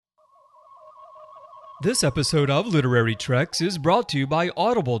This episode of Literary Treks is brought to you by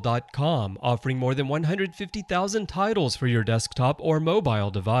Audible.com, offering more than 150,000 titles for your desktop or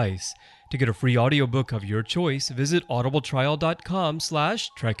mobile device. To get a free audiobook of your choice, visit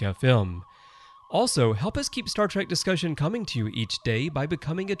audibletrial.com/TrekFM. Also, help us keep Star Trek discussion coming to you each day by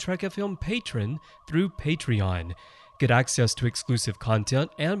becoming a Trek FM patron through Patreon. Get access to exclusive content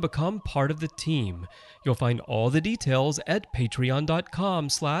and become part of the team. You'll find all the details at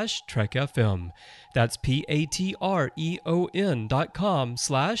patreon.com/TrekFM. That's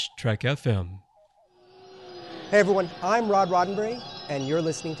patreon.com/TrekFM. Hey everyone, I'm Rod Roddenberry, and you're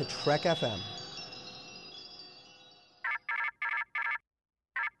listening to Trek FM.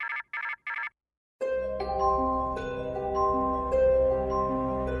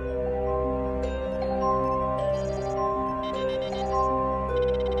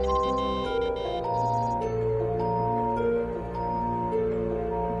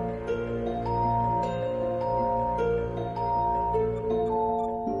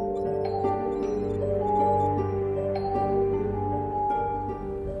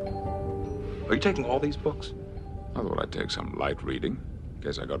 Are you taking all these books? I thought I'd take some light reading.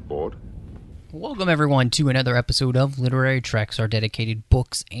 Guess I got bored. Welcome, everyone, to another episode of Literary Treks, our dedicated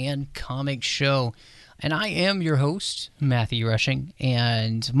books and comics show. And I am your host, Matthew Rushing,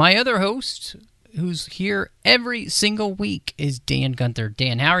 and my other host, who's here every single week, is Dan Gunther.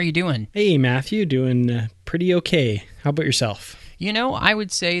 Dan, how are you doing? Hey, Matthew, doing pretty okay. How about yourself? You know, I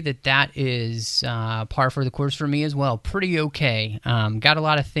would say that is par for the course for me as well. Pretty okay. Got a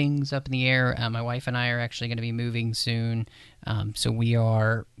lot of things up in the air. My wife and I are actually going to be moving soon. So we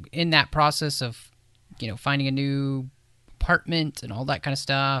are in that process of, finding a new apartment and all that kind of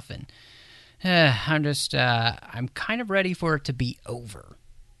stuff. And I'm kind of ready for it to be over.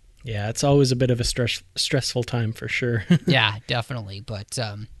 Yeah, it's always a bit of a stressful time for sure. Yeah, definitely. But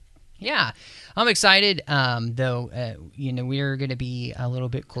yeah, I'm excited, though, we're going to be a little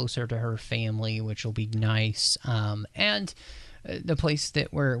bit closer to her family, which will be nice. And the place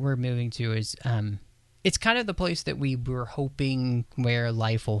that we're moving to is, it's kind of the place that we were hoping where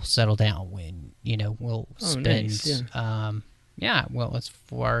life will settle down when, we'll spend, nice. Well, as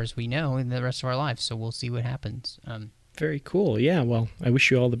far as we know, in the rest of our lives. So we'll see what happens. Very cool. Yeah, well, I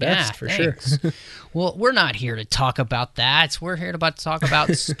wish you all the best for thanks. sure. Well, we're not here to talk about that. We're here to talk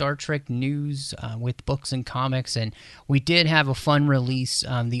about Star Trek news with books and comics, and we did have a fun release.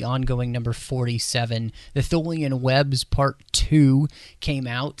 The ongoing number 47, The Tholian Webs Part 2 came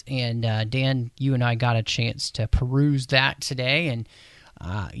out, and Dan, you and I got a chance to peruse that today, and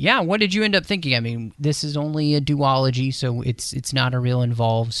what did you end up thinking? I mean, this is only a duology, so it's not a real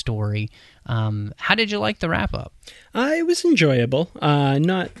involved story. How did you like the wrap-up? It was enjoyable.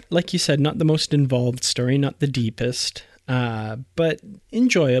 Not, like you said, not the most involved story, not the deepest, but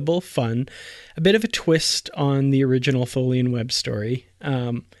enjoyable, fun. A bit of a twist on the original Tholian Web story.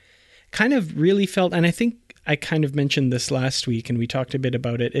 Kind of really felt, and I think I kind of mentioned this last week, and we talked a bit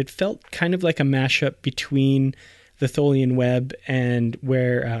about it, it felt kind of like a mashup between the Tholian Web and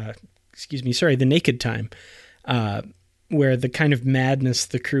The Naked Time, where the kind of madness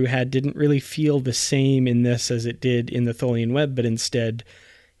the crew had didn't really feel the same in this as it did in the Tholian Web, but instead,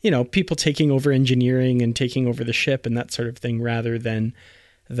 people taking over engineering and taking over the ship and that sort of thing, rather than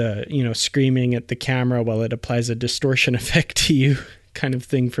the, screaming at the camera while it applies a distortion effect to you kind of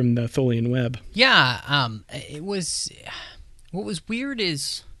thing from the Tholian Web. Yeah, what was weird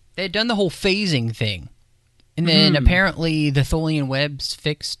is they had done the whole phasing thing. And then apparently the Tholian Webs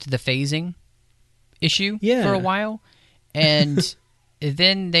fixed the phasing issue for a while. And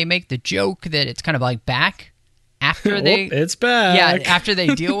then they make the joke that it's kind of like back after it's back. Yeah, after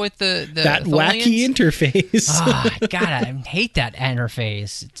they deal with the that Tholians. Wacky interface. God, I hate that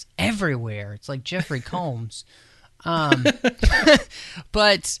interface. It's everywhere. It's like Jeffrey Combs. But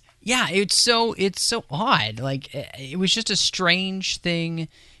yeah, it's so odd. Like, it was just a strange thing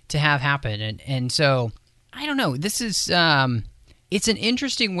to have happen. And so, I don't know. This is, it's an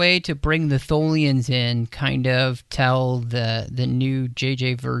interesting way to bring the Tholians in, kind of tell the new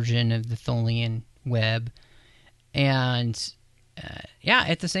JJ version of the Tholian Web. And,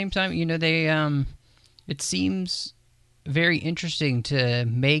 at the same time, they, it seems very interesting to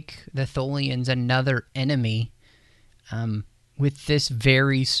make the Tholians another enemy, with this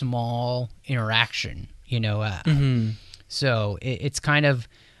very small interaction, So it's kind of,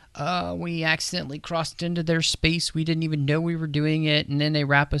 we accidentally crossed into their space. We didn't even know we were doing it, and then they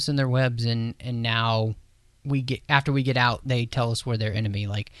wrap us in their webs, and now after we get out, they tell us we're their enemy.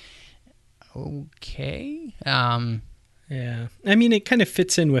 Like, okay, Yeah. I mean, it kind of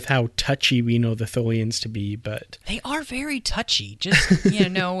fits in with how touchy we know the Tholians to be, but... They are very touchy. Just,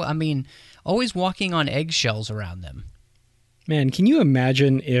 I mean, always walking on eggshells around them. Man, can you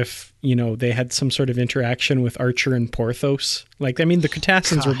imagine if, they had some sort of interaction with Archer and Porthos? Like, I mean, the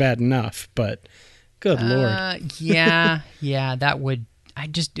Cardassians were bad enough, but good Lord. Yeah, that would...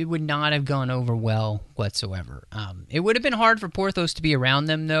 it would not have gone over well whatsoever. It would have been hard for Porthos to be around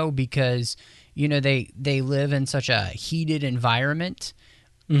them, though, because, they live in such a heated environment.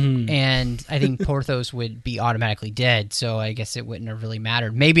 Mm-hmm. And I think Porthos would be automatically dead, so I guess it wouldn't have really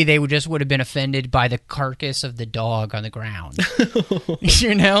mattered. Maybe they would have been offended by the carcass of the dog on the ground.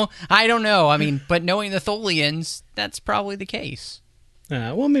 I don't know. I mean, but knowing the Tholians, that's probably the case.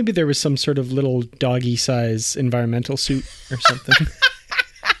 Well, maybe there was some sort of little doggy-size environmental suit or something.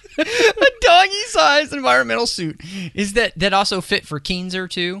 A doggy-sized environmental suit. Is that also fit for Keenser,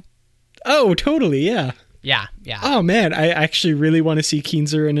 too? Oh, totally, yeah. Yeah. Oh, man, I actually really want to see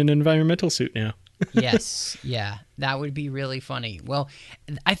Keenser in an environmental suit now. Yes, yeah, that would be really funny. Well,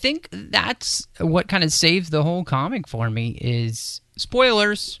 I think that's what kind of saves the whole comic for me is,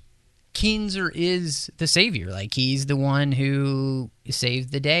 spoilers, Keenser is the savior. Like, he's the one who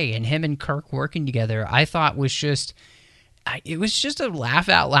saved the day, and him and Kirk working together, I thought was just... It was just a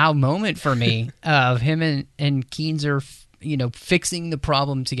laugh-out-loud moment for me of him and Keenser fixing the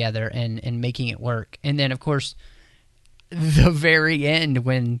problem together and making it work. And then, of course, the very end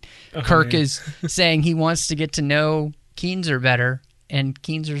when Kirk is saying he wants to get to know Keenser better, and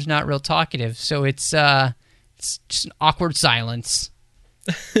Keenser's not real talkative. So it's just an awkward silence.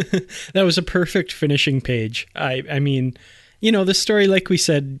 That was a perfect finishing page. I mean... the story, like we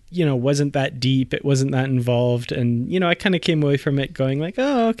said, wasn't that deep. It wasn't that involved. And, I kind of came away from it going like,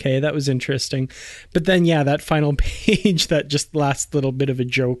 oh, okay, that was interesting. But then, yeah, that final page, that just last little bit of a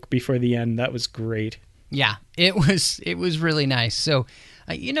joke before the end, that was great. Yeah, it was really nice. So,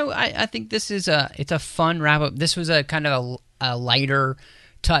 I think it's a fun wrap up. This was a kind of a lighter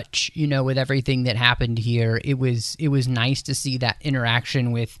touch, with everything that happened here. It was nice to see that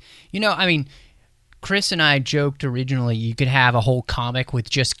interaction with, Chris and I joked originally you could have a whole comic with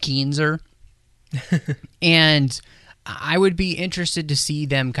just Keenser, and I would be interested to see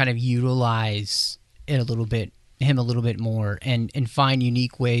them kind of utilize it a little bit more, and find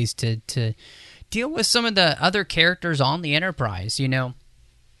unique ways to deal with some of the other characters on the Enterprise,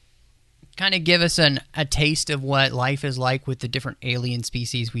 kind of give us a taste of what life is like with the different alien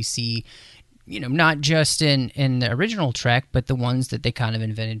species we see, not just in the original Trek, but the ones that they kind of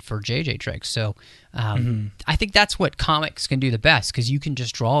invented for JJ Trek. So I think that's what comics can do the best, because you can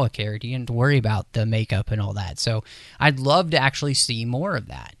just draw a character and worry about the makeup and all that. So I'd love to actually see more of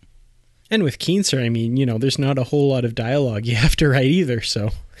that. And with Keenser, I mean, there's not a whole lot of dialogue you have to write either, so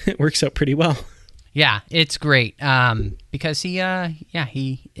it works out pretty well. Yeah, it's great because he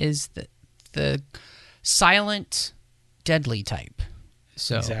is the silent, deadly type.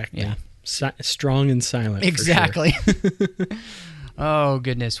 So exactly. Yeah. Strong and silent. Exactly. For sure. Oh,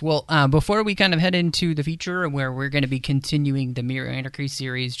 goodness. Well, before we kind of head into the feature where we're going to be continuing the Mirror Anarchy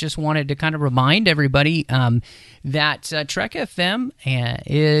series, just wanted to kind of remind everybody that Trek FM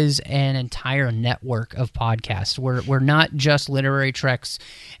is an entire network of podcasts. We're not just Literary Treks.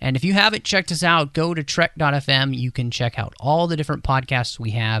 And if you haven't checked us out, go to trek.fm. You can check out all the different podcasts we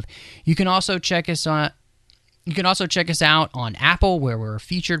have. You can also check us out on Apple, where we're a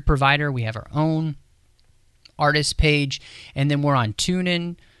featured provider. We have our own artist page, and then we're on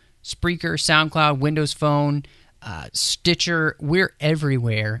TuneIn, Spreaker, SoundCloud, Windows Phone, Stitcher. We're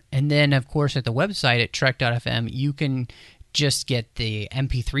everywhere. And then, of course, at the website at trek.fm, you can just get the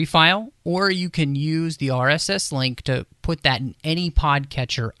MP3 file, or you can use the RSS link to put that in any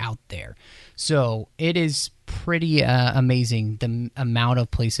podcatcher out there. So it is pretty amazing the amount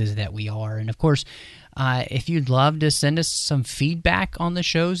of places that we are. And, of course, if you'd love to send us some feedback on the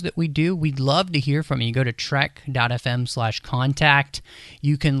shows that we do, we'd love to hear from you. Go to trek.fm/contact.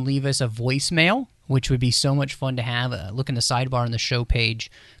 You can leave us a voicemail, which would be so much fun to have. Look in the sidebar on the show page.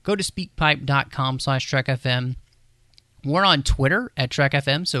 Go to speakpipe.com/trekfm. We're on Twitter at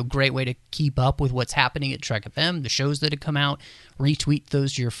TrekFM, so great way to keep up with what's happening at TrekFM, the shows that have come out. Retweet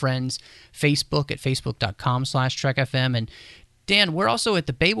those to your friends. Facebook at facebook.com/TrekFM. And Dan, we're also at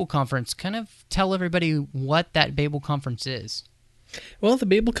the Babel Conference. Kind of tell everybody what that Babel Conference is. Well, the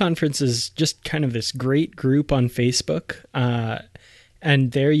Babel Conference is just kind of this great group on Facebook.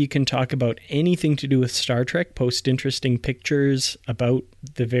 And there you can talk about anything to do with Star Trek, post interesting pictures about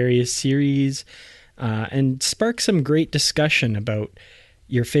the various series, and spark some great discussion about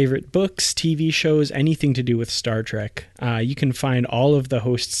your favorite books, TV shows, anything to do with Star Trek. You can find all of the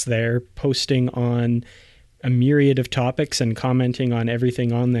hosts there posting on a myriad of topics and commenting on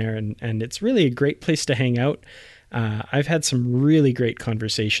everything on there. And it's really a great place to hang out. I've had some really great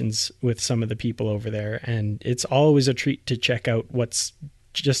conversations with some of the people over there, and it's always a treat to check out what's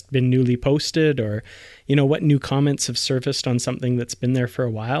just been newly posted, or, you know, what new comments have surfaced on something that's been there for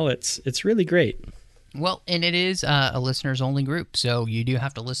a while. It's really great. Well, and it is a listeners-only group, so you do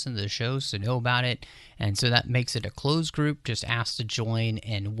have to listen to the shows to know about it, and so that makes it a closed group. Just ask to join,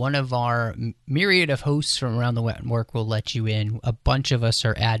 and one of our myriad of hosts from around the network will let you in. A bunch of us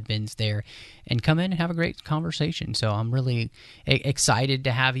are admins there, and come in and have a great conversation, so I'm really excited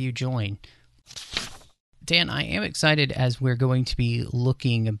to have you join. Dan, I am excited as we're going to be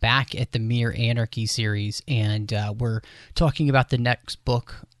looking back at the Mere Anarchy series, and we're talking about the next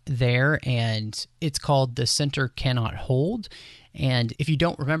book there, and it's called The Center Cannot Hold. And if you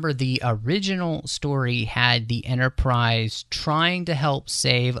don't remember, the original story had the Enterprise trying to help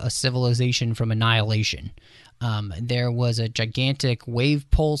save a civilization from annihilation. There was a gigantic wave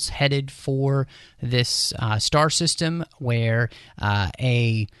pulse headed for this star system where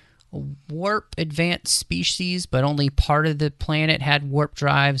a warp advanced species, but only part of the planet had warp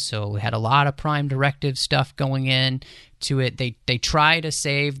drive, so we had a lot of Prime Directive stuff going in to it. They try to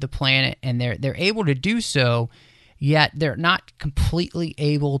save the planet, and they're able to do so, yet they're not completely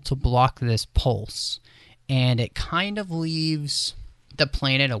able to block this pulse, and it kind of leaves the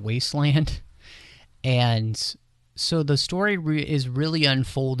planet a wasteland. And so the story is really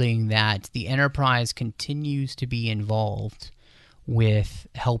unfolding that the Enterprise continues to be involved with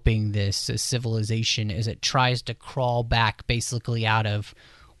helping this civilization as it tries to crawl back basically out of,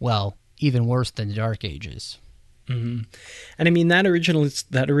 well, even worse than the Dark Ages. Mm-hmm. And I mean, that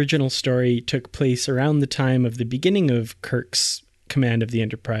original story took place around the time of the beginning of Kirk's command of the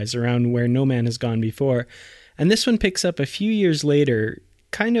Enterprise, around where no man has gone before. And this one picks up a few years later,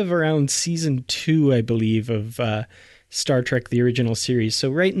 kind of around season 2, I believe, of Star Trek, the original series. So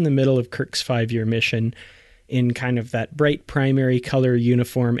right in the middle of Kirk's 5-year mission, in kind of that bright primary color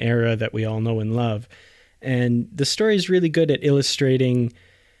uniform era that we all know and love. And the story is really good at illustrating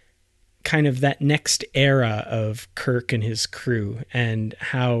kind of that next era of Kirk and his crew, and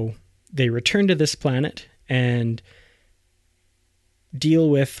how they return to this planet and deal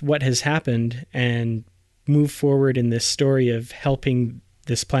with what has happened and move forward in this story of helping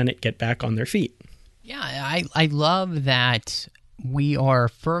this planet get back on their feet. Yeah, I love that we are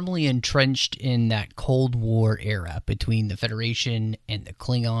firmly entrenched in that Cold War era between the Federation and the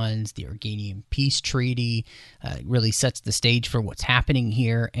Klingons. The Organian Peace Treaty really sets the stage for what's happening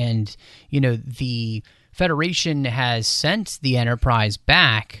here. And, you know, the Federation has sent the Enterprise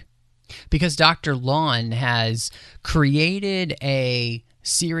back because Dr. Lon has created a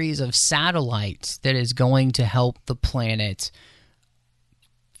series of satellites that is going to help the planet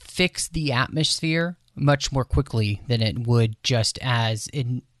fix the atmosphere much more quickly than it would just as it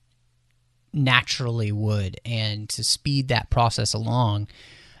naturally would, and to speed that process along.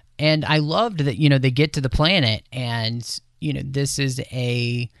 And I loved that, you know, they get to the planet, and, you know, this is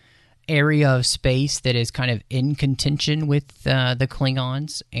a area of space that is kind of in contention with the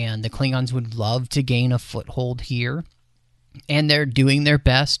Klingons, and the Klingons would love to gain a foothold here, and they're doing their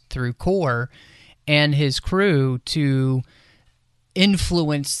best through Kor and his crew to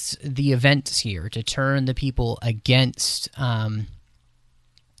influence the events here, to turn the people against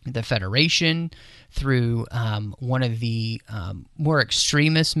the Federation through one of the more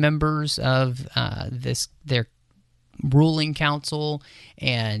extremist members of their ruling council.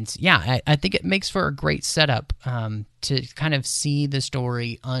 And yeah, I think it makes for a great setup to kind of see the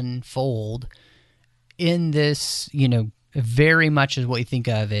story unfold in this, you know, very much as what you think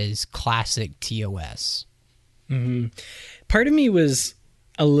of as classic TOS. Mm-hmm. Part of me was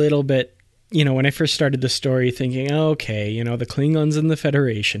a little bit, you know, when I first started the story thinking, oh, okay, you know, the Klingons and the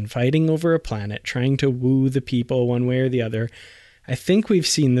Federation fighting over a planet, trying to woo the people one way or the other. I think we've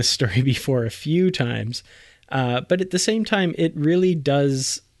seen this story before a few times, but at the same time, it really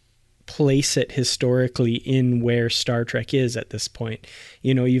does place it historically in where Star Trek is at this point.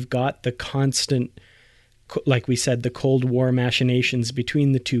 You know, you've got the constant, like we said, the Cold War machinations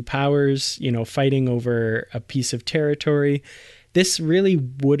between the two powers, you know, fighting over a piece of territory. This really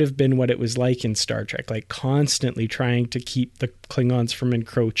would have been what it was like in Star Trek, like constantly trying to keep the Klingons from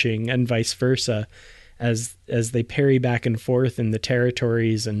encroaching and vice versa as they parry back and forth in the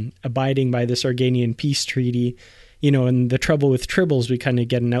territories and abiding by this Organian Peace Treaty. You know, and the trouble with Tribbles, we kind of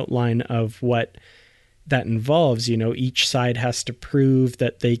get an outline of what that involves. You know, each side has to prove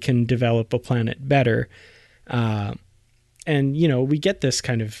that they can develop a planet better. And, you know, we get this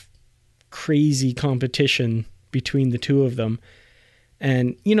kind of crazy competition between the two of them.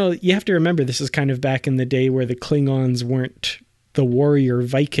 And, you know, you have to remember, this is kind of back in the day where the Klingons weren't the warrior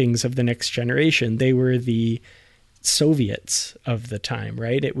Vikings of the next generation. They were the Soviets of the time,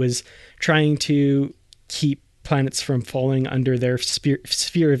 right? It was trying to keep planets from falling under their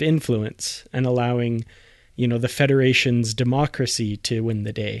sphere of influence and allowing, the Federation's democracy to win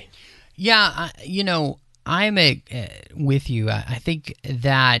the day. Yeah, I'm with you. I think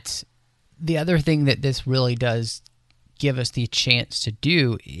that the other thing that this really does give us the chance to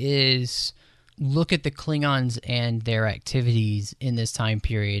do is look at the Klingons and their activities in this time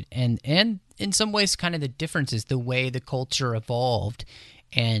period, and in some ways kind of the differences, the way the culture evolved.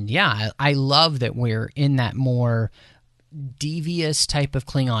 And yeah, I love that we're in that more devious type of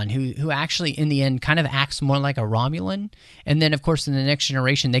Klingon who actually in the end kind of acts more like a Romulan. And then of course in the Next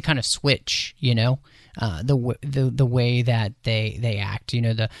Generation they kind of switch, the way that they act.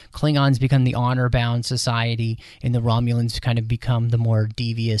 The Klingons become the honor-bound society, and the Romulans kind of become the more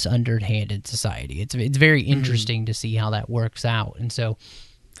devious, underhanded society. It's very interesting to see how that works out. And so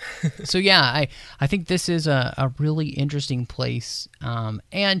yeah, I think this is a really interesting place.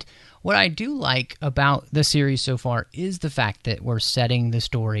 And what I do like about the series so far is the fact that we're setting the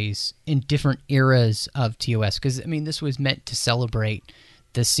stories in different eras of TOS. Because, this was meant to celebrate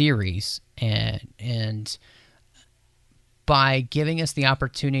the series. And by giving us the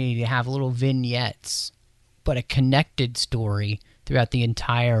opportunity to have little vignettes, but a connected story throughout the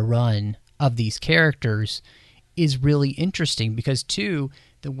entire run of these characters is really interesting. Because, too,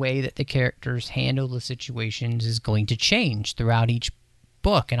 the way that the characters handle the situations is going to change throughout each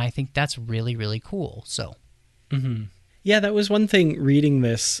book, and I think that's really, really cool. So, yeah, that was one thing reading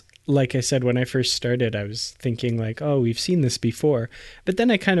this. Like I said, when I first started, I was thinking like, oh, we've seen this before. But then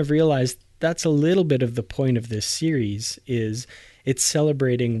I kind of realized that's a little bit of the point of this series, is it's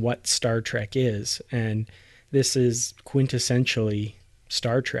celebrating what Star Trek is. And this is quintessentially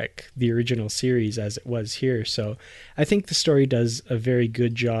Star Trek, the original series as it was here. So I think the story does a very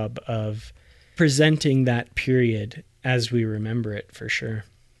good job of presenting that period as we remember it, for sure.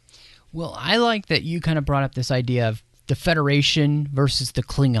 Well, I like that you kind of brought up this idea of the Federation versus the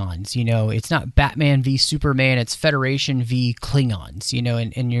Klingons. It's not Batman v Superman, it's Federation v Klingons,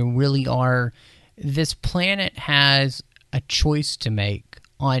 and you really are, this planet has a choice to make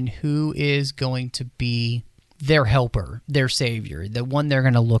on who is going to be their helper, their savior, the one they're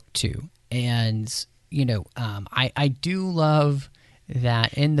going to look to. And, I do love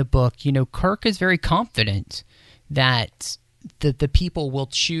that in the book, Kirk is very confident that the people will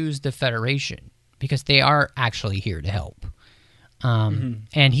choose the Federation because they are actually here to help.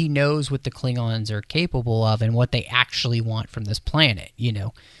 And he knows what the Klingons are capable of and what they actually want from this planet,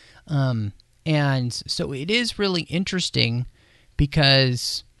 And so it is really interesting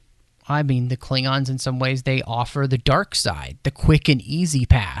because, the Klingons in some ways, they offer the dark side, the quick and easy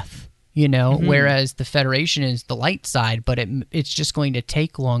path, whereas the Federation is the light side, but it's just going to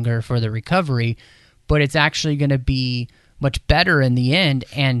take longer for the recovery, but it's actually going to be much better in the end.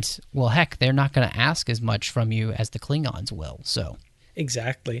 And, well, heck, they're not going to ask as much from you as the Klingons will. So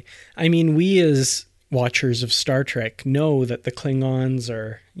exactly. We as watchers of Star Trek know that the Klingons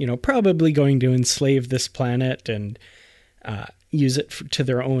are, probably going to enslave this planet and use it to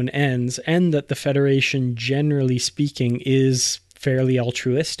their own ends, and that the Federation, generally speaking, is fairly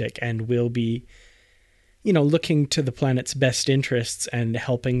altruistic and will be, looking to the planet's best interests and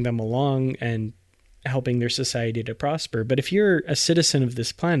helping them along and helping their society to prosper. But if you're a citizen of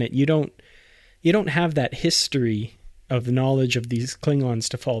this planet, you don't have that history of knowledge of these Klingons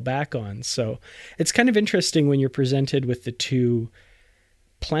to fall back on. So it's kind of interesting when you're presented with the two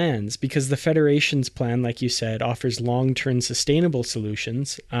plans, because the Federation's plan, like you said, offers long-term sustainable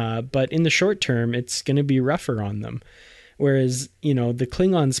solutions, but in the short term, it's going to be rougher on them. Whereas, the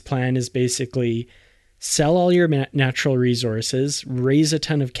Klingons' plan is basically sell all your natural resources, raise a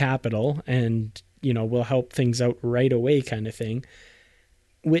ton of capital, and will help things out right away kind of thing.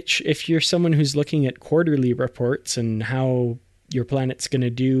 Which, if you're someone who's looking at quarterly reports and how your planet's going to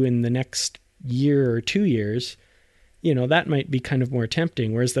do in the next year or 2 years, that might be kind of more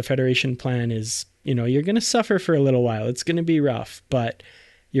tempting. Whereas the Federation plan is, you're going to suffer for a little while. It's going to be rough, but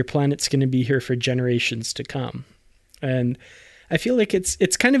your planet's going to be here for generations to come. And I feel like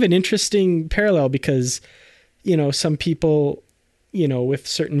it's kind of an interesting parallel because, some people, with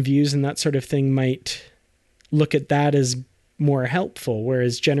certain views and that sort of thing might look at that as more helpful.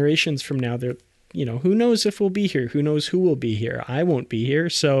 Whereas generations from now, they're, who knows if we'll be here? Who knows who will be here? I won't be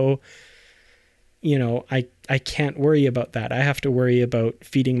here. So, I can't worry about that. I have to worry about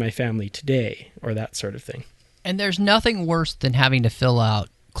feeding my family today or that sort of thing. And there's nothing worse than having to fill out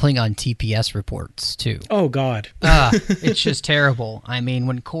Klingon TPS reports, too. Oh, God. It's just terrible.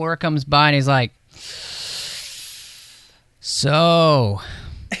 When Kor comes by and he's like, so,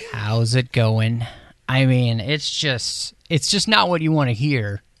 how's it going? I mean, it's just not what you want to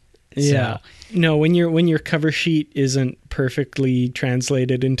hear. Yeah. So, No, when your cover sheet isn't perfectly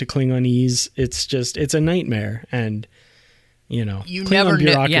translated into Klingonese, it's a nightmare. And you you Klingon never know.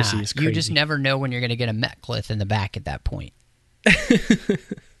 bureaucracy Yeah, is crazy. you just never know when you're going to get a Metcalf in the back at that point.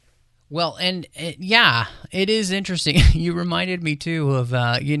 Well, and it is interesting. You reminded me too of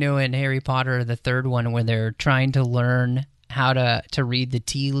in Harry Potter, the third one, when they're trying to learn how to read the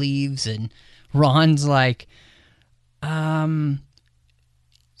tea leaves, and Ron's like,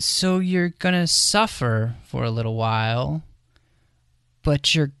 so you're gonna suffer for a little while,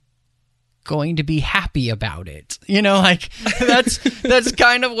 but you're going to be happy about it. Like that's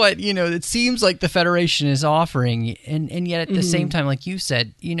kind of what, it seems like the Federation is offering. And yet at the same time, like you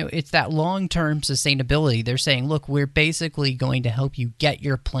said, it's that long-term sustainability. They're saying, look, we're basically going to help you get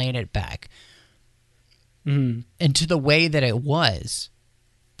your planet back into the way that it was.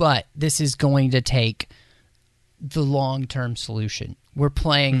 But this is going to take the long-term solution. We're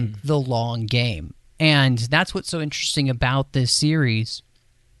playing the long game. And that's what's so interesting about this series,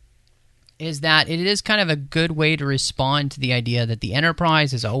 is that it is kind of a good way to respond to the idea that the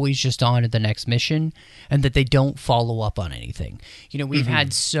Enterprise is always just on to the next mission and that they don't follow up on anything. We've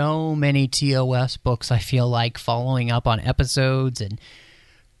had so many TOS books, I feel like, following up on episodes, and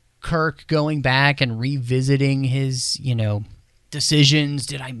Kirk going back and revisiting his, decisions.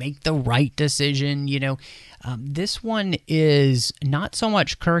 Did I make the right decision? This one is not so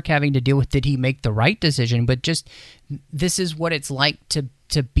much Kirk having to deal with did he make the right decision, but just this is what it's like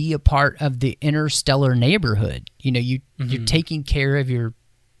to be a part of the interstellar neighborhood. You're taking care of your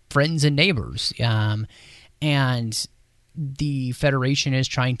friends and neighbors, and the Federation is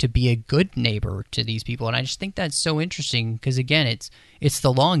trying to be a good neighbor to these people. And I just think that's so interesting because, again, it's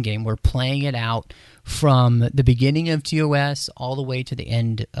the long game. We're playing it out from the beginning of TOS all the way to the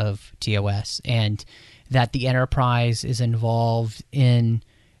end of TOS, and that the Enterprise is involved in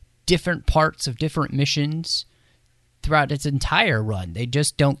different parts of different missions throughout its entire run. They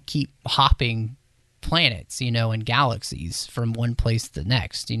just don't keep hopping planets, and galaxies from one place to the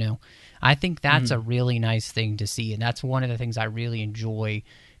next, I think that's a really nice thing to see, and that's one of the things I really enjoy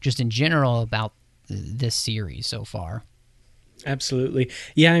just in general about this series so far. Absolutely.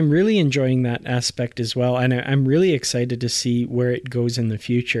 Yeah, I'm really enjoying that aspect as well, and I'm really excited to see where it goes in the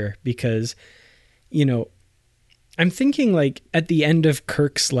future because, I'm thinking like at the end of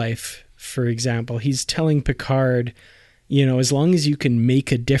Kirk's life, for example, he's telling Picard, as long as you can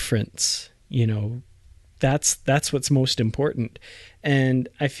make a difference, that's what's most important. And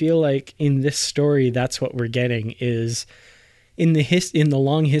I feel like in this story, that's what we're getting is in the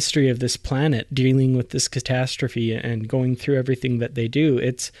long history of this planet dealing with this catastrophe and going through everything that they do.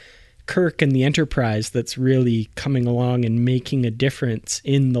 It's Kirk and the Enterprise that's really coming along and making a difference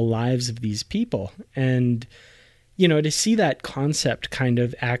in the lives of these people. And, to see that concept kind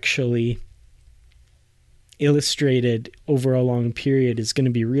of actually illustrated over a long period is going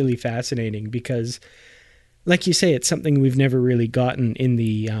to be really fascinating because, like you say, it's something we've never really gotten in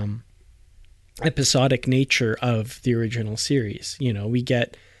the episodic nature of the original series. We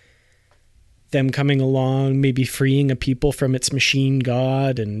get them coming along, maybe freeing a people from its machine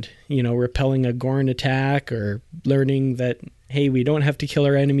god and, repelling a Gorn attack or learning that, hey, we don't have to kill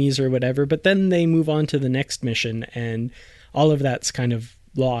our enemies or whatever. But then they move on to the next mission and all of that's kind of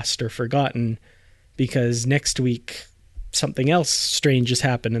lost or forgotten because next week something else strange has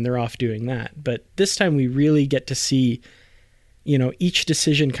happened and they're off doing that. But this time we really get to see, each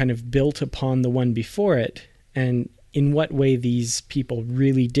decision kind of built upon the one before it and in what way these people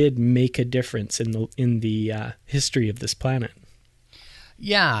really did make a difference in the history of this planet.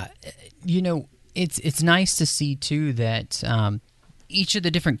 Yeah, it's nice to see too that each of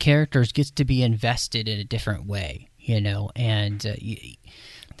the different characters gets to be invested in a different way, and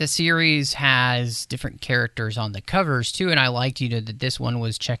the series has different characters on the covers too, and I liked, that this one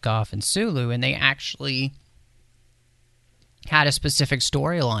was Chekhov and Sulu, and they actually had a specific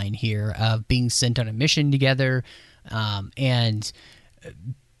storyline here of being sent on a mission together, and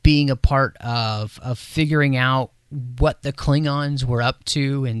being a part of figuring out what the Klingons were up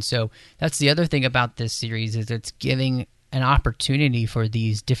to. And so that's the other thing about this series is it's giving an opportunity for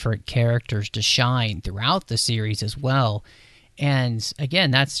these different characters to shine throughout the series as well. And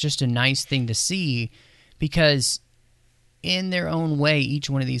again, that's just a nice thing to see because in their own way, each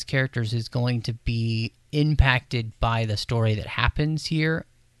one of these characters is going to be impacted by the story that happens here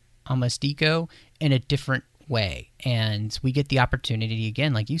on Mystico in a different way. And we get the opportunity,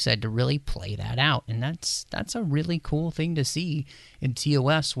 again, like you said, to really play that out. And that's a really cool thing to see in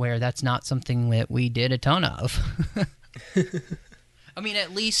TOS, where that's not something that we did a ton of. I mean,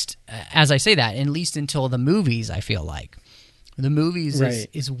 at least, as I say that, at least until the movies, I feel like. The movies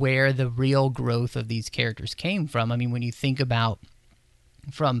is where the real growth of these characters came from. I mean, when you think about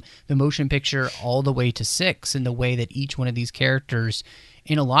from the motion picture all the way to 6 and the way that each one of these characters,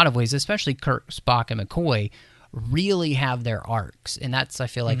 in a lot of ways, especially Kirk, Spock, and McCoy, really have their arcs. And that's, I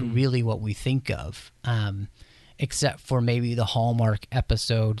feel like, really what we think of, except for maybe the Hallmark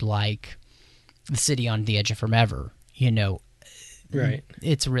episode like The City on the Edge of Forever, you know. Right.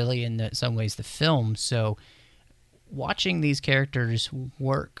 It's really, in some ways, the film. So watching these characters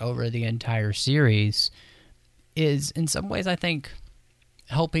work over the entire series is, in some ways, I think,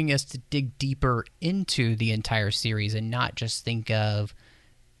 helping us to dig deeper into the entire series and not just think of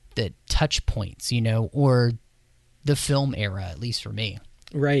the touch points, you know, or the film era, at least for me.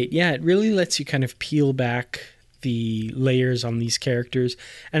 Right. Yeah, it really lets you kind of peel back the layers on these characters.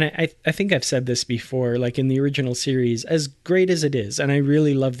 And I think I've said this before, like in the original series, as great as it is, and I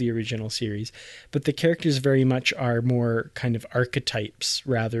really love the original series, but the characters very much are more kind of archetypes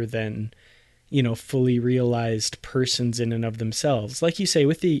rather than, you know, fully realized persons in and of themselves. Like you say,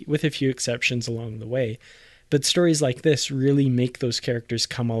 with a few exceptions along the way. But stories like this really make those characters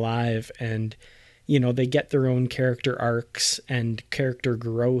come alive, and, you know, they get their own character arcs and character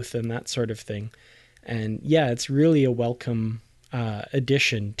growth and that sort of thing. And yeah, it's really a welcome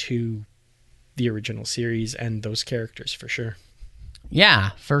addition to the original series and those characters, for sure. Yeah,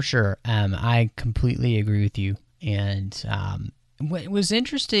 for sure. I completely agree with you. And what was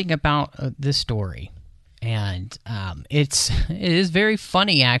interesting about this story, and it is very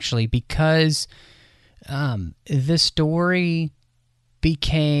funny, actually, because the story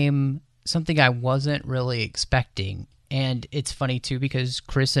became something I wasn't really expecting. And it's funny, too, because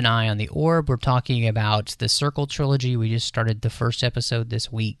Chris and I on The Orb were talking about the Circle trilogy. We just started the first episode this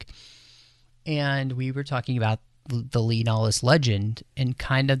week. And we were talking about the Lee Nallis legend and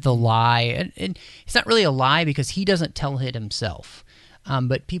kind of the lie. And it's not really a lie because he doesn't tell it himself.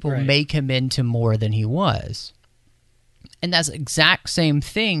 But people make him into more than he was. And that exact same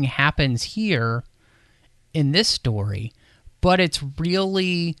thing happens here in this story. But it's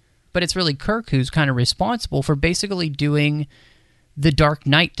really Kirk who's kind of responsible for basically doing the Dark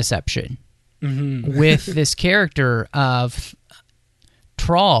Knight deception with this character of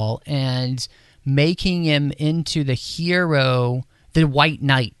Trawl and making him into the hero, the White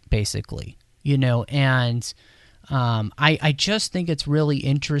Knight, basically, you know. And I just think it's really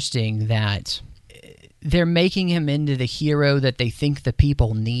interesting that they're making him into the hero that they think the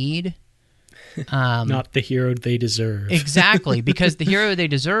people need. Not the hero they deserve. Exactly, because the hero they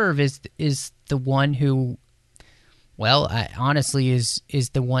deserve is the one who, well, honestly, is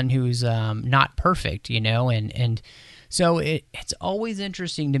the one who's not perfect, you know, and so it's always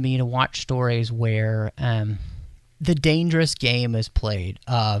interesting to me to watch stories where the dangerous game is played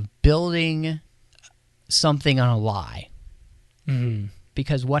of building something on a lie. Mm-hmm.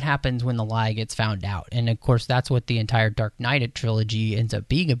 Because what happens when the lie gets found out? And of course, that's what the entire Dark Knight trilogy ends up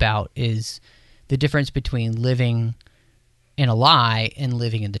being about, is the difference between living in a lie and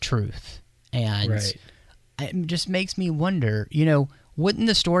living in the truth. And it just makes me wonder, you know, wouldn't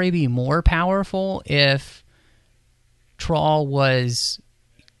the story be more powerful if Trawl was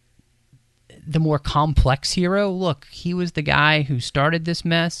the more complex hero? Look, he was the guy who started this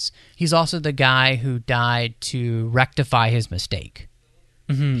mess. He's also the guy who died to rectify his mistake.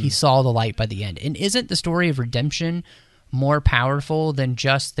 Mm-hmm. He saw the light by the end. And isn't the story of redemption more powerful than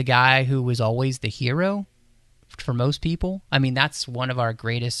just the guy who was always the hero for most people? I mean, that's one of our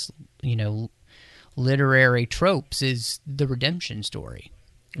greatest, you know, literary tropes, is the redemption story.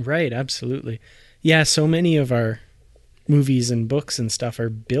 Right, absolutely. Yeah, so many of our movies and books and stuff are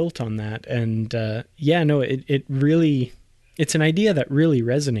built on that. And it really, it's an idea that really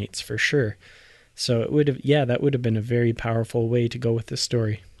resonates, for sure. So that would have been a very powerful way to go with the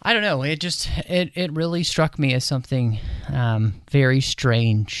story. I don't know. It really struck me as something very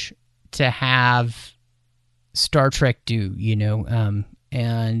strange to have Star Trek do, you know.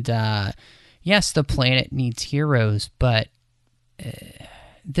 Yes, the planet needs heroes, but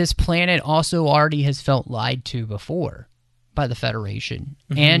this planet also already has felt lied to before by the Federation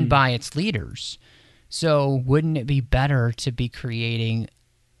and by its leaders. So wouldn't it be better to be creating,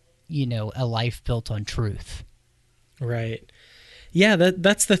 you know, a life built on truth? Right. Yeah,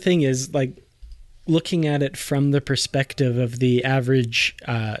 that's the thing, is like looking at it from the perspective of the average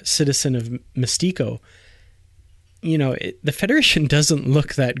citizen of Mystico. You know, the Federation doesn't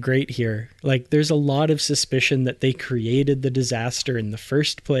look that great here. Like, there's a lot of suspicion that they created the disaster in the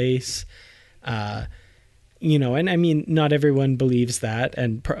first place. And I mean, not everyone believes that,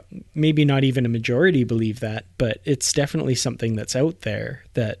 and maybe not even a majority believe that, but it's definitely something that's out there,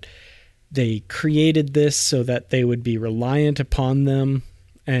 that they created this so that they would be reliant upon them.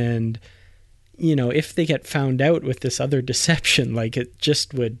 And, if they get found out with this other deception, like, it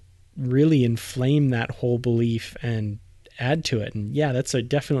just would really inflame that whole belief and add to it. And yeah, that's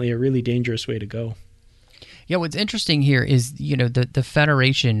definitely a really dangerous way to go. Yeah, what's interesting here is, the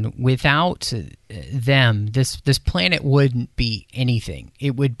Federation, without them, this planet wouldn't be anything.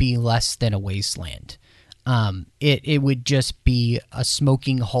 It would be less than a wasteland. It would just be a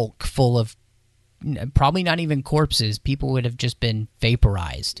smoking hulk full of probably not even corpses. People would have just been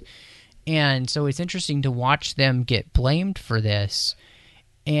vaporized. And so it's interesting to watch them get blamed for this.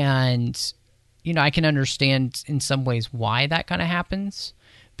 And, I can understand in some ways why that kind of happens,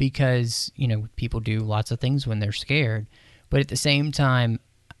 because, people do lots of things when they're scared. But at the same time,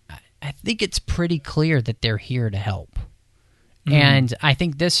 I think it's pretty clear that they're here to help. Mm-hmm. And I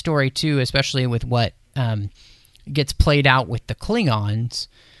think this story, too, especially with what gets played out with the Klingons,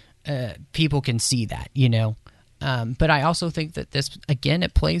 people can see that, But I also think that this, again,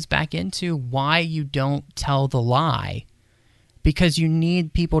 it plays back into why you don't tell the lie. Because you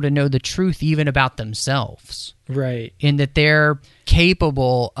need people to know the truth even about themselves. Right. In that they're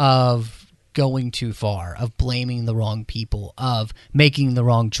capable of going too far, of blaming the wrong people, of making the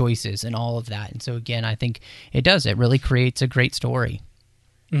wrong choices, and all of that. And so, again, I think it does. It really creates a great story.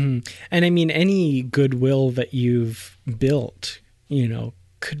 Mm-hmm. And I mean, any goodwill that you've built,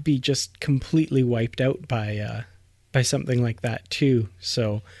 could be just completely wiped out by something like that, too.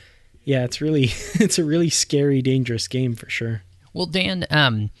 So, yeah, it's a really scary, dangerous game for sure. Well, Dan,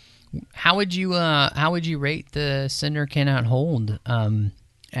 how would you rate the Cinder Cannot Hold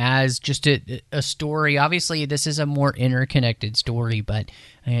as just a story? Obviously, this is a more interconnected story,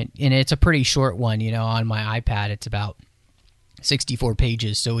 and it's a pretty short one. On my iPad, it's about 64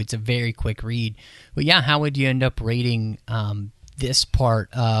 pages, so it's a very quick read. But yeah, how would you end up rating this part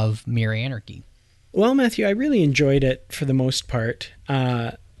of Mere Anarchy? Well, Matthew, I really enjoyed it for the most part.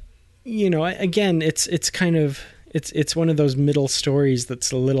 Again, it's kind of. It's one of those middle stories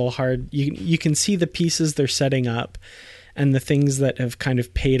that's a little hard. You can see the pieces they're setting up and the things that have kind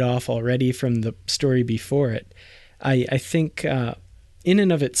of paid off already from the story before it. I think in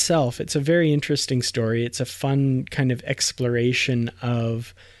and of itself, it's a very interesting story. It's a fun kind of exploration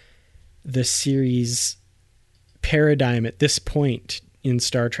of the series paradigm at this point in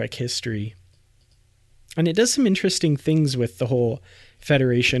Star Trek history. And it does some interesting things with the whole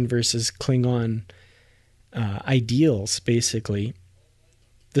Federation versus Klingon ideals, basically.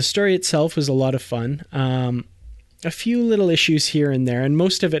 The story itself was a lot of fun. A few little issues here and there, and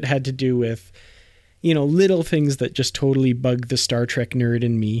most of it had to do with, little things that just totally bugged the Star Trek nerd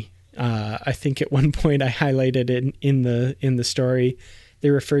in me. I think at one point I highlighted it in the story. They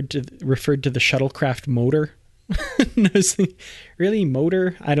referred to the shuttlecraft motor. And I was thinking, really,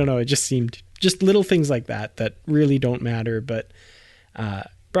 motor? I don't know. It just seemed just little things like that really don't matter, but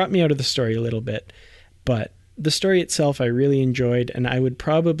brought me out of the story a little bit. But the story itself I really enjoyed, and I would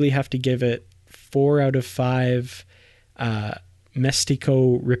probably have to give it 4 out of 5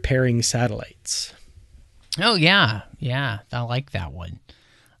 Mestico repairing satellites. Oh, yeah. Yeah, I like that one.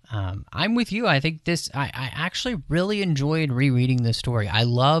 I'm with you. I think I actually really enjoyed rereading this story. I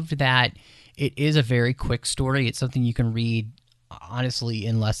loved that it is a very quick story. It's something you can read, honestly,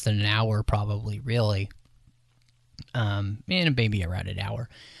 in less than an hour, probably, really. And maybe around an hour.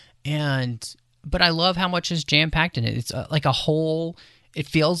 But I love how much is jam-packed in it. It's like a whole... It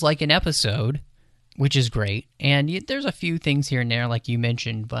feels like an episode, which is great. And there's a few things here and there, like you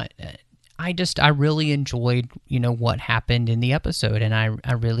mentioned, but I really enjoyed, what happened in the episode, and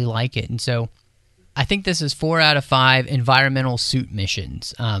I really like it. And so I think this is 4 out of 5 environmental suit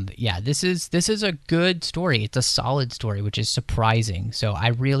missions. Yeah, this is a good story. It's a solid story, which is surprising. So I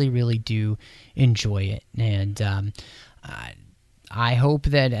really, really do enjoy it. And I hope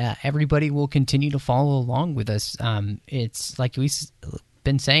that everybody will continue to follow along with us. It's like we've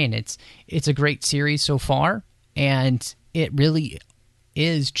been saying, it's a great series so far, and it really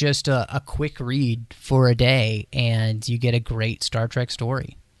is just a quick read for a day, and you get a great Star Trek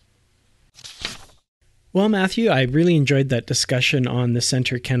story. Well, Matthew, I really enjoyed that discussion on The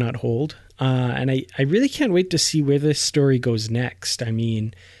Center Cannot Hold, and I really can't wait to see where this story goes next. I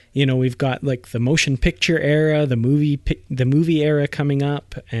mean, we've got like the motion picture era, the movie era coming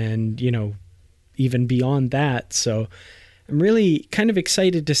up, and even beyond that. So I'm really kind of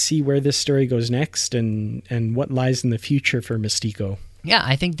excited to see where this story goes next and what lies in the future for Mestico. Yeah,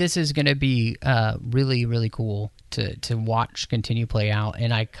 I think this is going to be really, really cool to watch continue play out.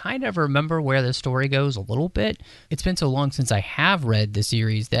 And I kind of remember where the story goes a little bit. It's been so long since I have read the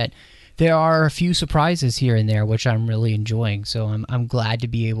series that there are a few surprises here and there, which I'm really enjoying. So I'm glad to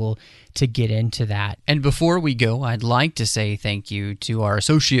be able to get into that. And before we go, I'd like to say thank you to our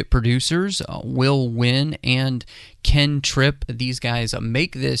associate producers, Will Wynn and Ken Tripp. These guys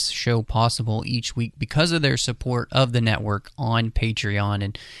make this show possible each week because of their support of the network on Patreon.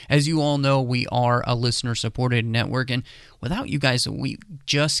 And as you all know, we are a listener-supported network, and without you guys, we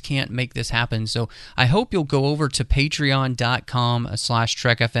just can't make this happen. So I hope you'll go over to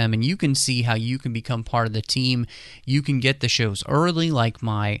patreon.com/TrekFM, and you can see how you can become part of the team. You can get the shows early, like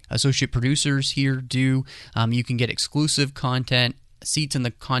my associate producers here do. You can get exclusive content, seats in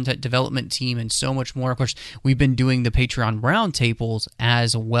the content development team, and so much more. Of course, we've been doing the Patreon roundtables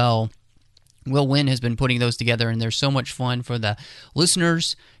as well. Will Wynn has been putting those together, and they're so much fun for the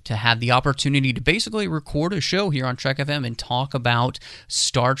listeners to have the opportunity to basically record a show here on Trek FM and talk about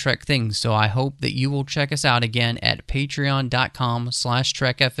Star Trek things. So I hope that you will check us out again at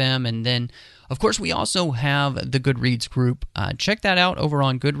patreon.com/TrekFM. And then, of course, we also have the Goodreads group. Check that out over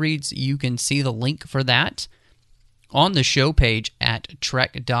on Goodreads. You can see the link for that on the show page at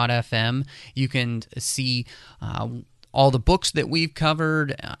trek.fm. You can see all the books that we've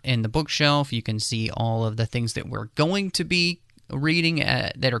covered in the bookshelf. You can see all of the things that we're going to be reading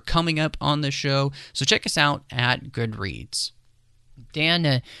that are coming up on the show. So check us out at Goodreads.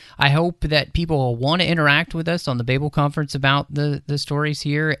 Dan, I hope that people will want to interact with us on the Babel Conference about the stories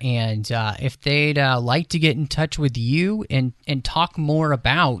here. And if they'd like to get in touch with you and talk more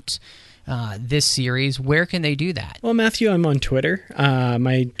about this series, where can they do that? Well, Matthew, I'm on Twitter.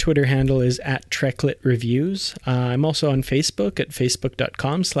 My Twitter handle is @TrekLitReviews. I'm also on Facebook at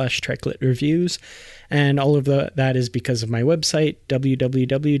facebook.com/TrekLitReviews. And all of that is because of my website,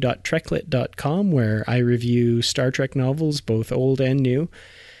 www.treklit.com, where I review Star Trek novels, both old and new.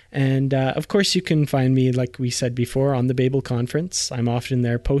 And of course, you can find me, like we said before, on the Babel Conference. I'm often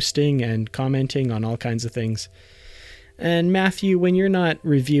there posting and commenting on all kinds of things. And Matthew, when you're not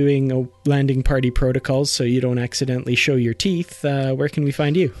reviewing landing party protocols so you don't accidentally show your teeth, where can we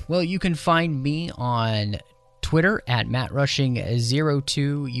find you? Well, you can find me on Twitter at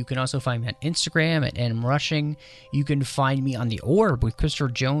MattRushing02. You can also find me on Instagram at NMRushing. You can find me on The Orb with Christopher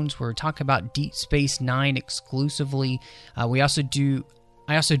Jones, where we're talking about Deep Space Nine exclusively. I also do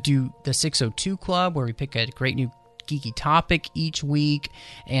the 602 Club, where we pick a great new geeky topic each week,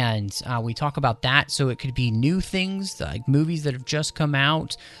 and we talk about that. So it could be new things like movies that have just come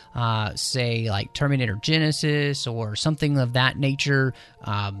out, say like Terminator Genesis or something of that nature,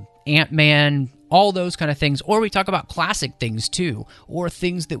 Ant-Man, all those kind of things. Or we talk about classic things too, or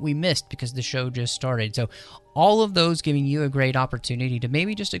things that we missed because the show just started. So all of those giving you a great opportunity to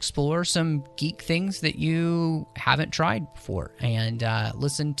maybe just explore some geek things that you haven't tried before, and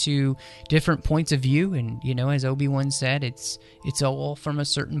listen to different points of view. And, you know, as Obi-Wan said, it's all from a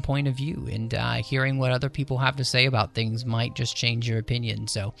certain point of view, and hearing what other people have to say about things might just change your opinion.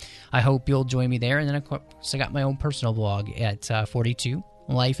 So I hope you'll join me there. And then, of course, I got my own personal blog at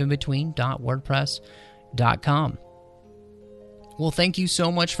 42lifeinbetween.wordpress.com. Well, thank you so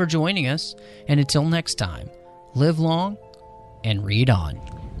much for joining us, and until next time, live long and read on.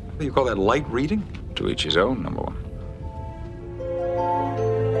 What do you call that, light reading? To each his own, number one.